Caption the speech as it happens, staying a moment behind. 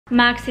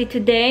Maxi,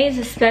 today is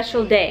a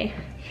special day.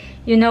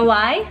 You know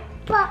why?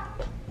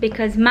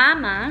 Because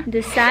Mama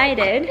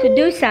decided to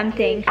do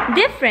something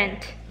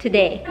different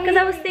today. Because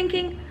I was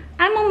thinking,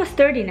 I'm almost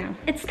 30 now.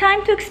 It's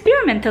time to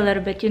experiment a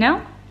little bit, you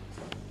know?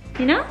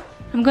 You know?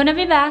 I'm gonna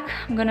be back.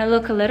 I'm gonna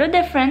look a little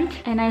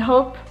different, and I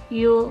hope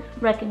you'll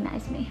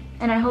recognize me.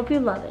 And I hope you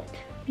love it.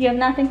 You have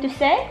nothing to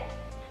say?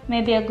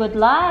 Maybe a good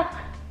luck?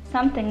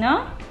 Something,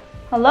 no?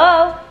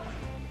 Hello?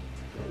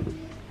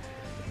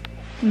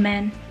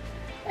 Men.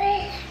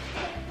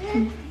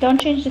 Don't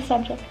change the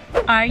subject.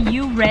 Are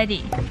you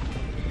ready?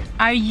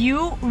 Are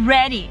you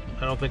ready?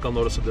 I don't think I'll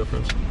notice a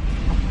difference.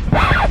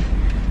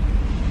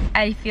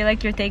 I feel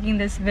like you're taking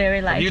this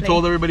very lightly. Have you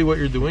told everybody what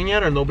you're doing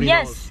yet, or nobody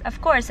knows? Yes, of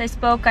course. I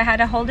spoke. I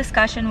had a whole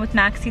discussion with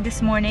Maxi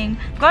this morning.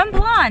 Going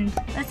blonde.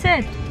 That's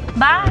it.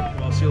 Bye.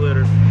 I'll see you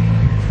later.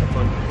 Have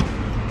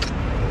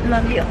fun.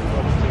 Love you.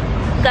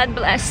 God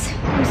bless.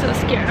 I'm so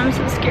scared. I'm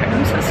so scared.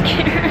 I'm so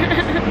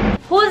scared.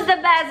 Who's the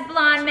best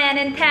blonde man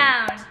in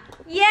town?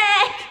 Yay!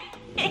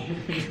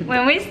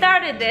 When we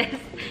started this,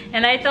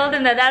 and I told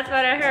him that that's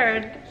what I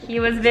heard, he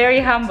was very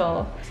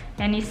humble.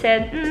 And he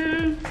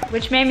said,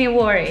 which made me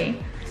worry.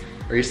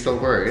 Are you still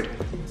worried?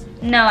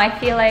 No, I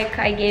feel like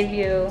I gave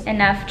you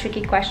enough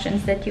tricky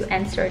questions that you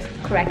answered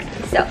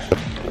correctly. So,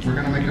 We're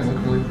gonna make it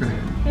look really pretty.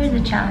 here's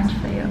a challenge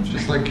for you.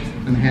 Just like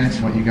enhance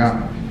what you got.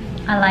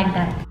 I like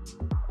that.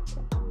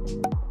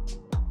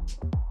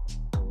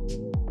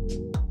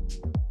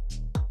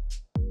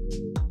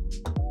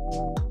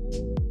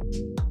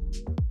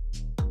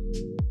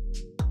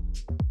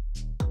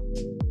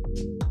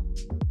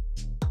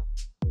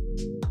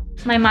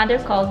 My mother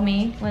called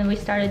me when we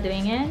started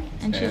doing it,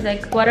 and she's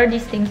like, what are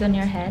these things on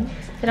your head?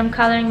 I said, I'm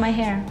coloring my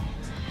hair.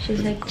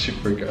 She's like, She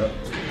freak out.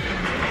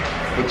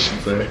 What'd she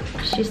say?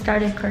 she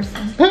started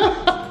cursing.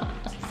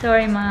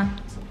 Sorry, Ma.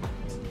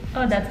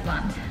 Oh, that's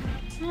blonde.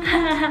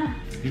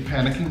 You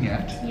panicking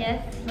yet?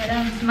 Yes, but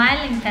I'm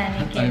smiling I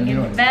panicking.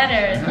 knew It's it.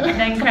 better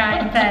than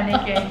crying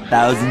panicking.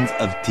 Thousands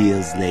of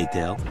tears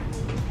later.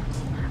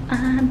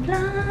 I'm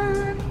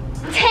blonde.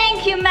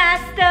 Thank you,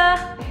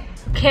 Master.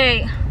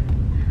 Okay,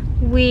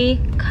 we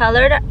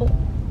colored. Oh,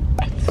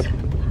 it's so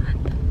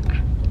blonde.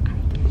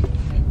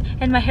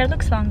 And my hair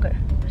looks longer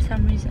for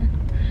some reason.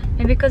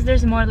 Maybe because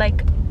there's more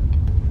like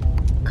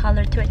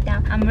color to it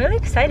now. I'm really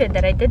excited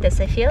that I did this.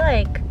 I feel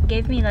like it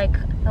gave me like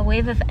a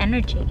wave of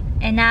energy.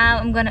 And now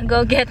I'm gonna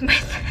go get my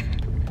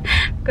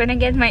gonna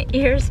get my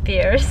ears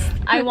pierced.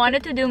 I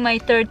wanted to do my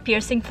third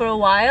piercing for a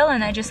while,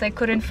 and I just like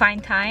couldn't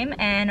find time,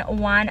 and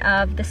one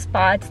of the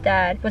spots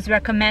that was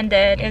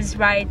recommended is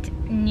right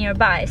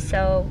nearby,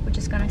 so we're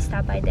just gonna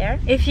stop by there.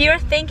 If you're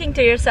thinking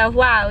to yourself,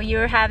 wow,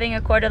 you're having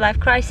a quarter-life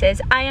crisis,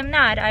 I am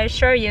not. I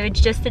assure you, it's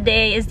just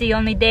today is the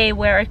only day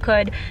where I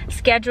could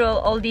schedule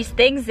all these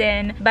things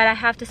in, but I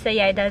have to say,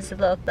 yeah, it does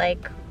look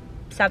like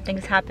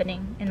something's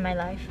happening in my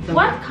life.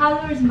 What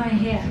color is my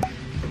hair?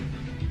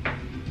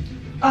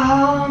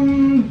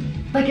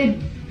 Like a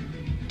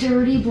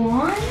dirty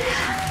blonde?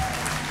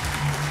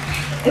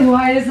 And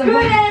why is it?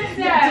 Good answer!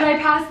 Did I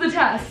pass the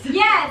test?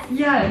 Yes!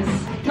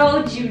 Yes.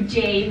 Told you,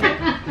 Jade.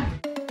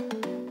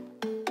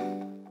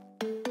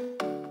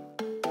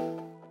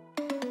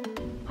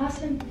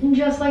 Awesome. And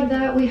just like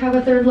that, we have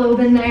a third lobe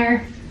in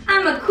there.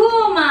 I'm a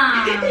cool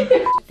mom.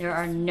 There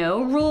are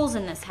no rules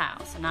in this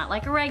house. I'm not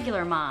like a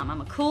regular mom.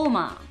 I'm a cool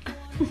mom.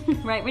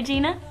 Right,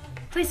 Regina?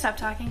 Please stop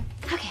talking.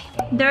 Okay.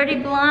 Dirty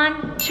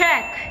blonde,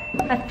 check.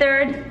 A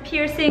third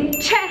piercing,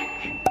 check.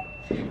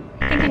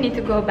 I think I need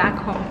to go back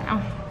home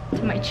now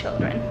to my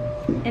children.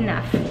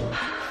 Enough.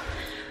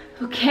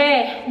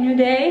 Okay, new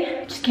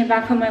day. Just came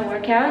back from my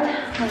workout.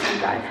 Oh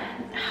my God,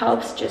 it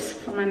helps just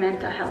for my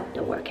mental health,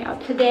 the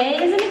workout. Today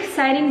is an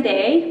exciting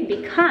day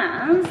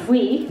because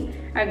we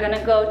are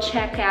gonna go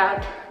check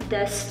out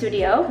the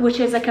studio,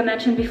 which is, like I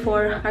mentioned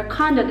before, our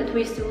condo that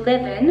we used to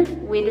live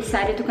in. We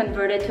decided to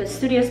convert it to a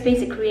studio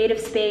space, a creative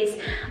space.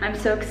 I'm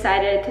so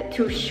excited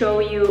to show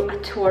you a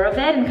tour of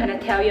it and kind of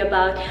tell you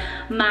about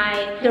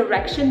my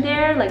direction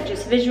there, like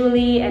just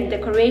visually and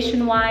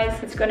decoration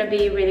wise. It's gonna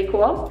be really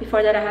cool.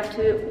 Before that, I have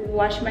to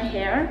wash my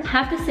hair. I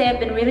have to say, I've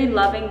been really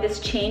loving this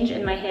change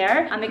in my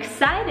hair. I'm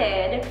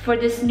excited for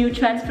this new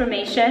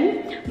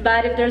transformation,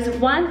 but if there's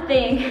one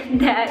thing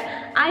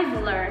that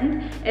I've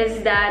learned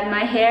is that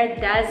my hair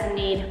does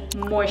need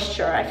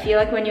moisture. I feel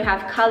like when you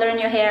have color in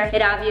your hair,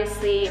 it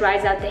obviously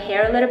dries out the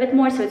hair a little bit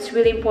more, so it's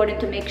really important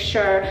to make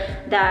sure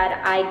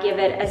that I give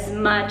it as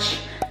much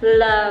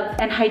love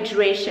and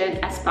hydration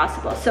as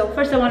possible. So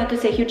first I wanted to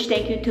say a huge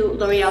thank you to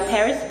L'Oreal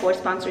Paris for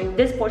sponsoring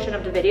this portion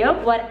of the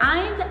video. What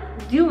I'm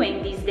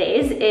doing these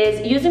days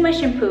is using my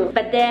shampoo,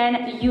 but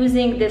then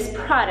using this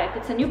product.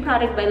 It's a new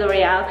product by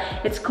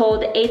L'Oreal. It's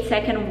called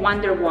 8-Second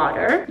Wonder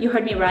Water. You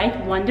heard me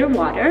right, Wonder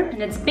Water.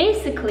 And it's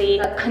basically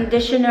a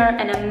conditioner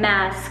and a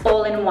mask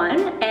all in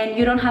one, and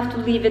you don't have to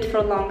leave it for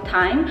a long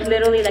time.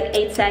 Literally like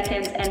 8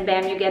 seconds and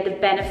bam, you get the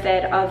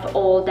benefit of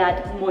all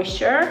that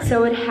moisture.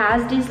 So it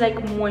has these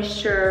like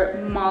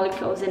moisture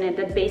molecules in it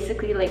that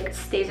basically like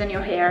stays on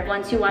your hair.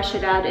 Once you wash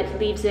it out, it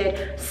leaves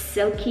it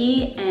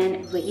silky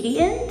and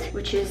radiant,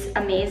 which is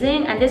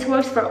amazing. And this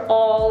works for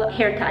all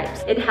hair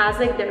types. It has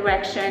like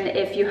direction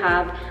if you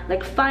have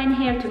like fine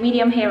hair to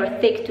medium hair or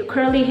thick to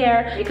curly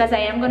hair. Because I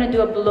am gonna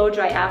do a blow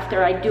dry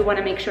after, I do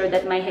wanna make sure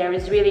that my hair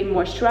is really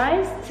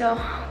moisturized. So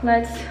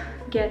let's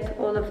get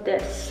all of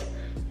this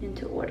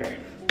into order.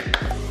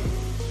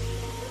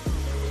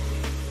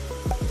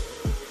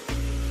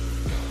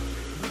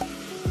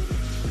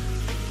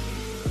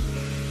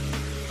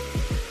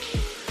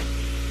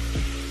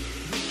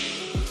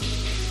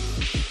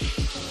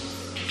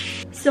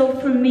 So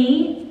for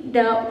me,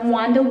 the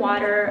Wonder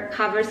water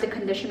covers the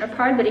conditioner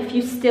part, but if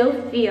you still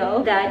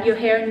feel that your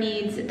hair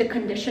needs the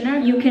conditioner,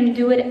 you can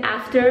do it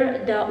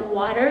after the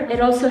water. It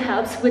also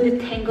helps with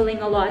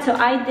detangling a lot. So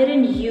I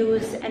didn't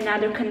use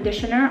another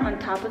conditioner on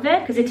top of it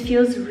because it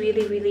feels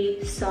really,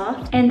 really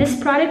soft. And this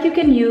product you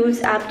can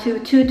use up to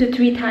 2 to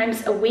 3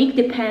 times a week,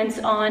 depends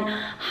on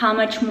how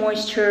much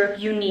moisture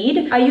you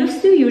need. I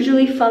used to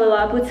usually follow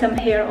up with some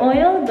hair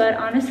oil, but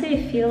honestly,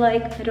 I feel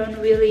like I don't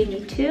really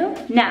need to.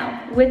 Now,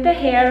 with the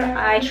hair,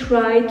 I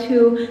try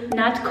to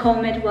not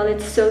comb it while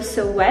it's so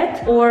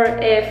wet, or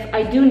if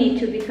I do need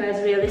to, because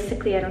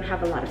realistically I don't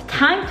have a lot of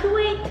time to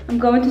wait, I'm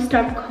going to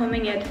start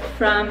combing it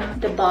from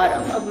the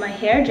bottom of my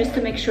hair just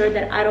to make sure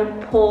that I don't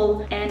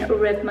pull and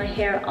rip my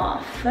hair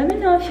off. Let me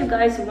know if you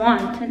guys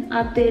want an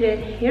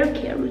updated hair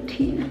care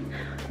routine.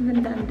 I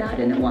haven't done that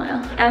in a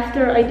while.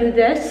 After I do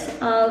this,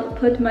 I'll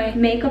put my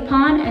makeup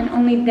on and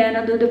only then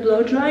I'll do the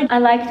blow dry. I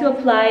like to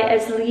apply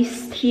as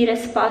least heat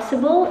as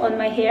possible on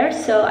my hair,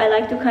 so I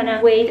like to kind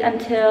of wait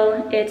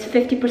until it's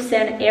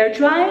 50% air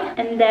dry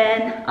and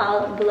then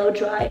I'll blow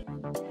dry.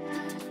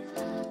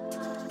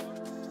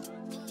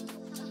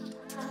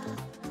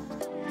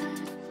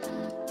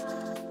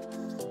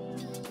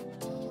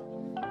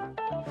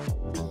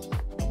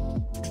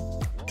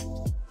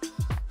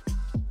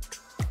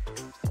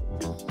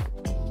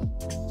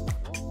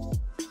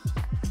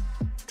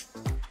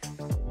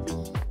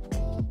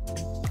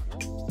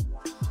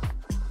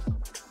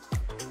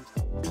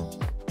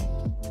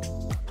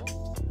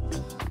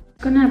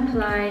 I'm gonna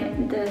apply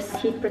this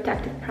heat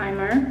protective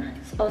primer.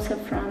 It's also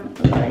from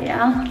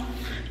Valeria,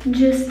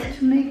 just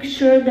to make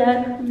sure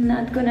that I'm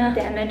not gonna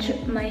damage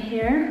my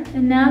hair.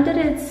 And now that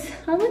it's,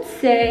 I would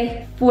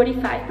say,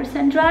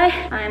 45% dry,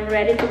 I'm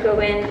ready to go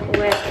in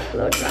with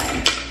blow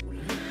dryer.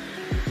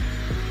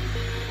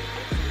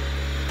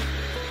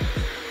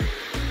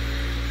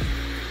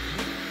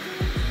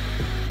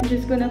 I'm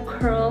just gonna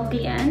curl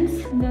the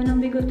ends and then I'll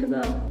be good to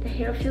go. The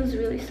hair feels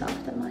really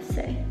soft, I must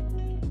say.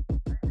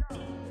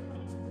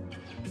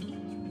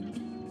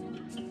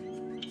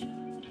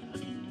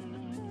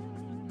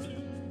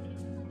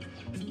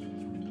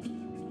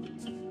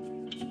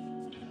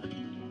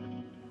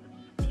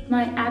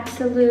 My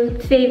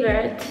absolute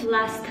favorite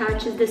last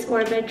touch is this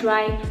Orbit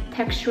Dry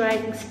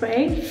Texturizing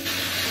Spray.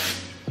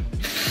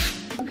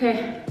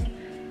 Okay,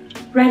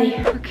 ready.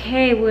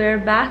 Okay, we're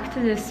back to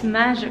this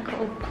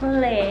magical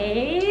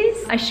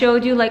place. I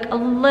showed you like a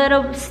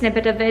little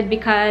snippet of it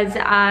because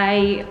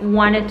I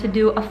wanted to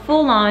do a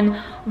full-on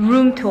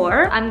room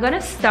tour. I'm gonna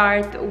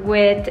start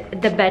with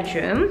the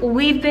bedroom.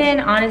 We've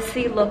been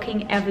honestly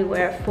looking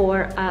everywhere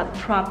for a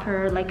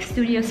proper like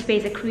studio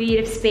space, a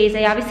creative space.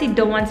 I obviously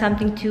don't want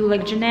something too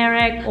like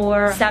generic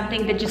or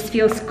something that just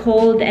feels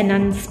cold and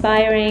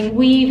uninspiring.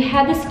 We've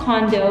had this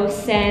condo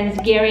since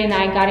Gary and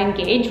I got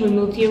engaged. We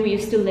moved here, we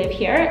used to live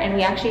here, and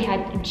we actually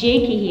had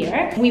Jakey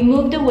here. We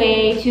moved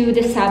away to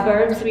the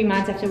suburbs 3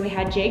 months after we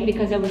had Jake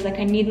because I was like,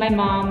 I need my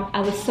mom.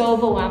 I was so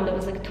overwhelmed. I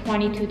was like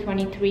 22,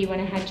 23 when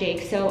I had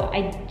Jake, so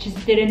I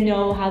just didn't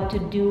know how to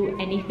do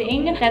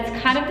anything. That's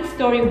kind of the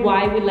story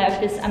why we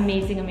left this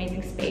amazing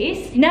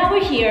space. Now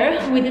we're here.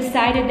 We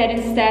decided that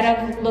instead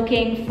of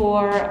looking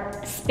for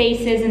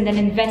spaces and then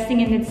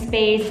investing in that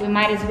space, we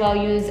might as well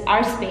use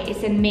our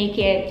space and make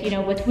it, you know,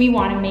 what we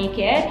want to make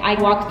it.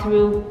 I walked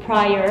through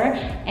prior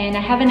and I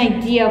have an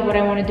idea of what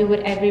I want to do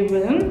with every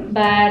room,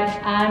 but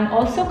I'm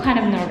also kind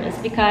of nervous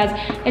because,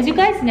 as you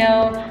guys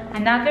know,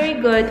 I'm not very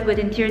good with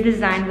interior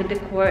design, with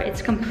decor.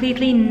 It's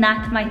completely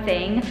not my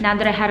thing. Now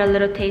that I had a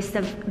little taste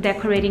of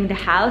decorating the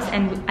house,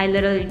 and I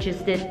literally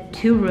just did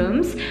 2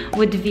 rooms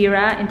with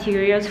Vera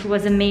Interiors, who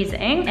was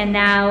amazing, and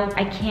now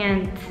I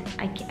don't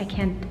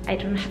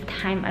have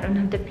time, I don't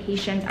have the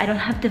patience, I don't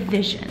have the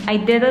vision. I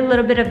did a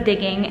little bit of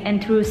digging,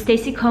 and through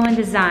Stacy Cohen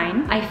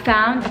Design, I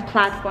found a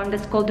platform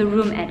that's called the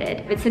Room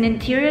Edit. It's an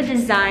interior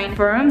design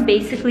firm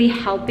basically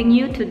helping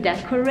you to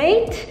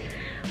decorate,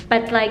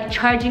 but like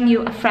charging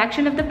you a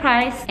fraction of the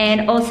price,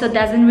 and also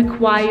doesn't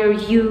require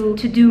you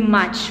to do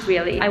much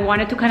really. I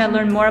wanted to kind of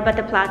learn more about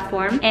the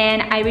platform,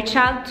 and I reached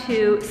out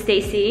to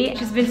Stacy.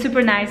 She's been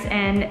super nice,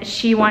 and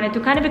she wanted to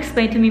kind of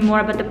explain to me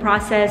more about the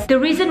process. The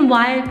reason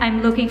why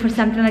I'm looking for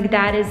something like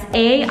that is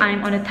A,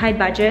 I'm on a tight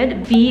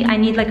budget, B, I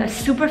need like a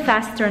super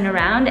fast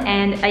turnaround,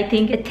 and I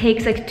think it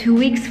takes like 2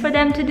 weeks for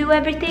them to do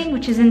everything,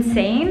 which is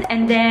insane.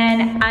 And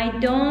then I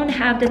don't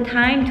have the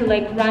time to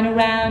like run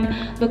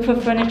around, look for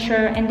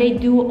furniture, and they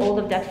do do all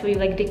of that for you,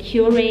 like they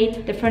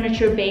curate the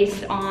furniture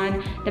based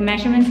on the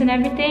measurements and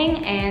everything,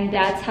 and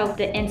that's how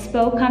the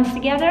inspo comes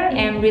together.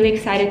 I'm really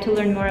excited to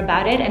learn more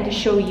about it and to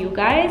show you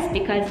guys,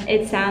 because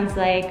it sounds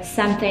like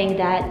something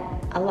that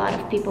a lot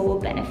of people will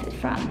benefit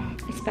from,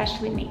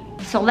 especially me.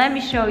 So let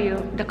me show you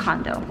the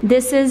condo.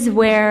 This is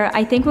where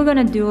I think we're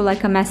gonna do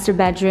like a master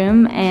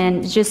bedroom,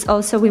 and just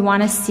also we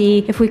wanna see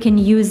if we can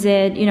use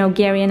it, you know,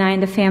 Gary and I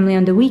and the family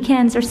on the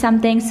weekends or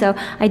something. So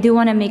I do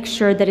wanna make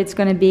sure that it's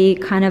gonna be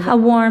kind of a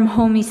warm,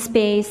 homey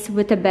space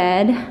with a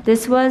bed.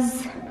 This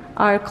was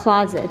our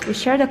closet. We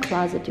shared a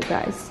closet, you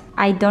guys.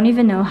 I don't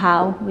even know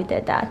how we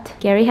did that.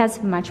 Gary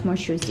has much more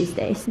shoes these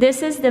days.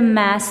 This is the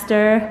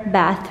master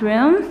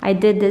bathroom. I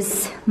did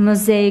this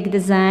mosaic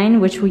design,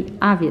 which we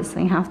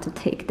obviously have to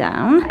take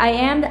down. I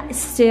am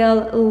still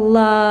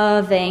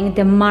loving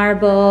the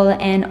marble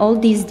and all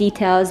these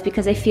details,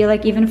 because I feel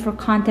like even for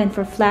content,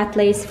 for flat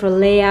lace, for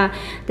Leia,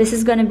 this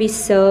is gonna be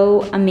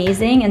so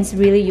amazing and it's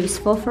really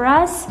useful for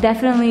us.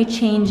 Definitely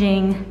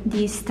changing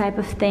these type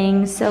of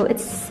things, so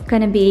it's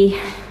gonna be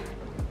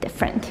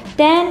different.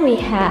 Then we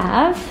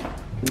have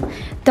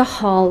the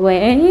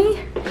hallway.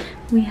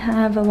 We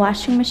have a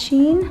washing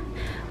machine.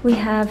 We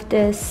have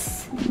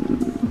this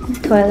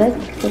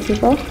toilet for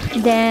people.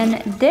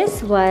 Then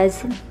this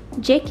was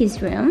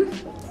Jakey's room.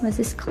 Was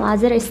this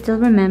closet. I still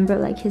remember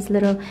like his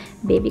little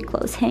baby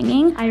clothes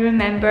hanging. I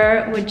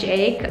remember with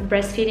Jake,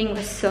 breastfeeding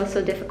was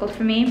so difficult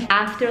for me.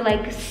 After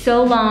like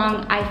so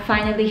long, I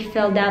finally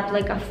filled up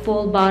like a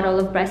full bottle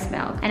of breast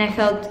milk, and I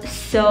felt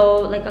so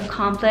like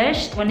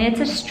accomplished. When it's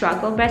a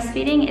struggle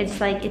breastfeeding,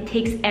 it's like it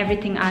takes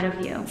everything out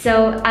of you.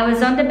 So I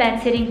was on the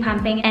bed sitting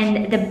pumping,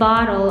 and the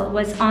bottle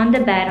was on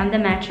the bed on the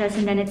mattress,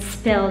 and then it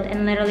spilled,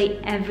 and literally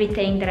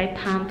everything that I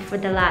pumped for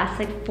the last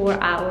like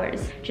 4 hours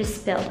just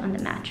spilled on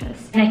the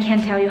mattress. And I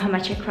can't tell you how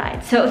much I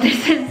cried. So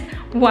this is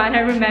what I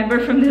remember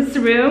from this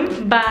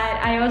room. But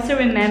I also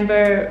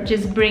remember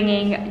just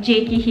bringing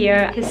Jakey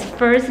here. His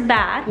first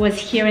bath was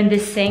here in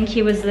this sink.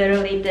 He was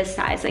literally this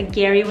size. Like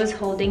Gary was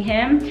holding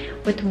him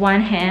with one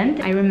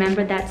hand. I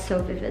remember that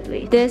so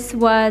vividly. This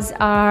was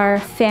our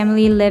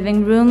family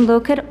living room.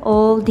 Look at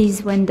all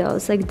these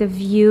windows, like the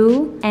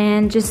view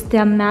and just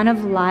the amount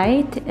of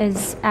light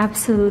is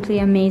absolutely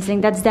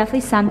amazing. That's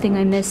definitely something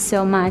I miss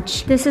so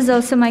much. This is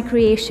also my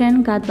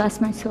creation, God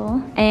bless my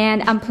soul.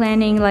 And I'm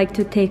planning like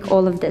to take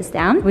all of this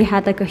down. We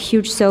had like a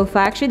huge sofa.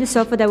 Actually, the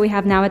sofa that we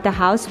have now at the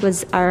house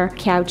was our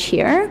couch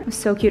here. It was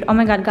so cute. Oh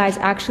my God, guys,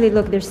 actually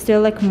look, there's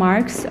still like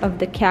marks of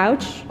the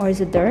couch. Or is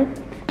it dirt?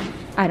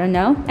 I don't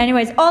know.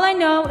 Anyways, all I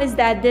know is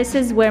that this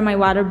is where my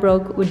water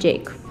broke with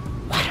Jake.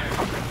 Water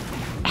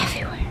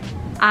everywhere.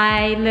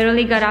 I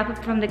literally got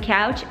up from the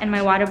couch and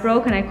my water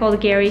broke, and I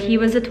called Gary. He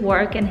was at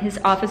work and his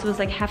office was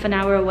like half an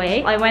hour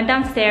away. I went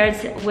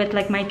downstairs with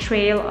like my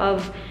trail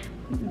of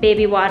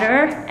baby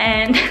water,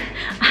 and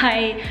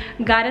I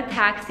got a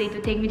taxi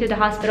to take me to the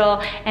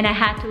hospital, and I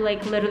had to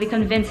like literally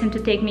convince him to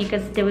take me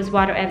because there was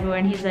water everywhere,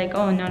 and he's like,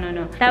 oh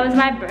no. That was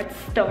my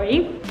birth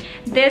story.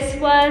 This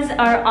was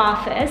our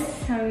office.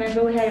 I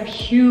remember we had a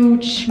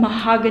huge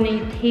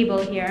mahogany table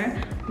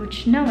here,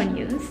 which no one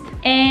used.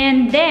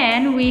 And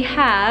then we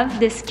have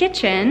this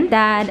kitchen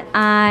that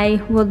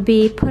I will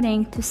be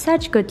putting to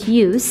such good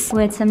use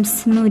with some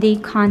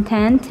smoothie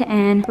content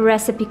and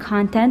recipe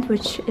content,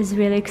 which is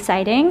really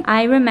exciting.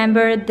 I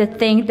remember the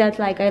thing that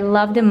like I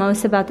love the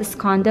most about this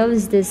condo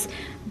is this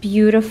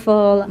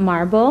beautiful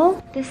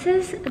marble. This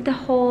is the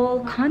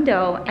whole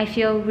condo. I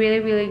feel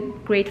really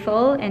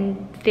grateful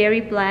and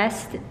very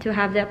blessed to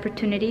have the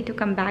opportunity to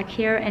come back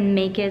here and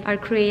make it our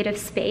creative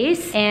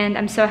space. And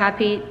I'm so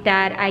happy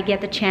that I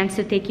get the chance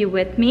to take you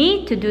with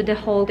me to do the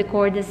whole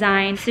decor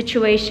design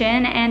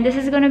situation. And this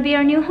is gonna be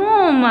our new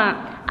home,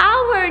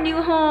 our new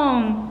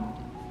home.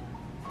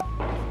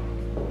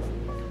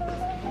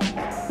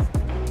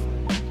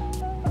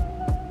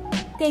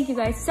 Thank you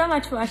guys so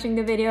much for watching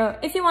the video.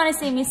 If you want to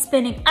see me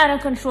spinning out of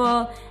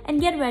control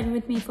and get ready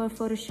with me for a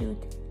photo shoot,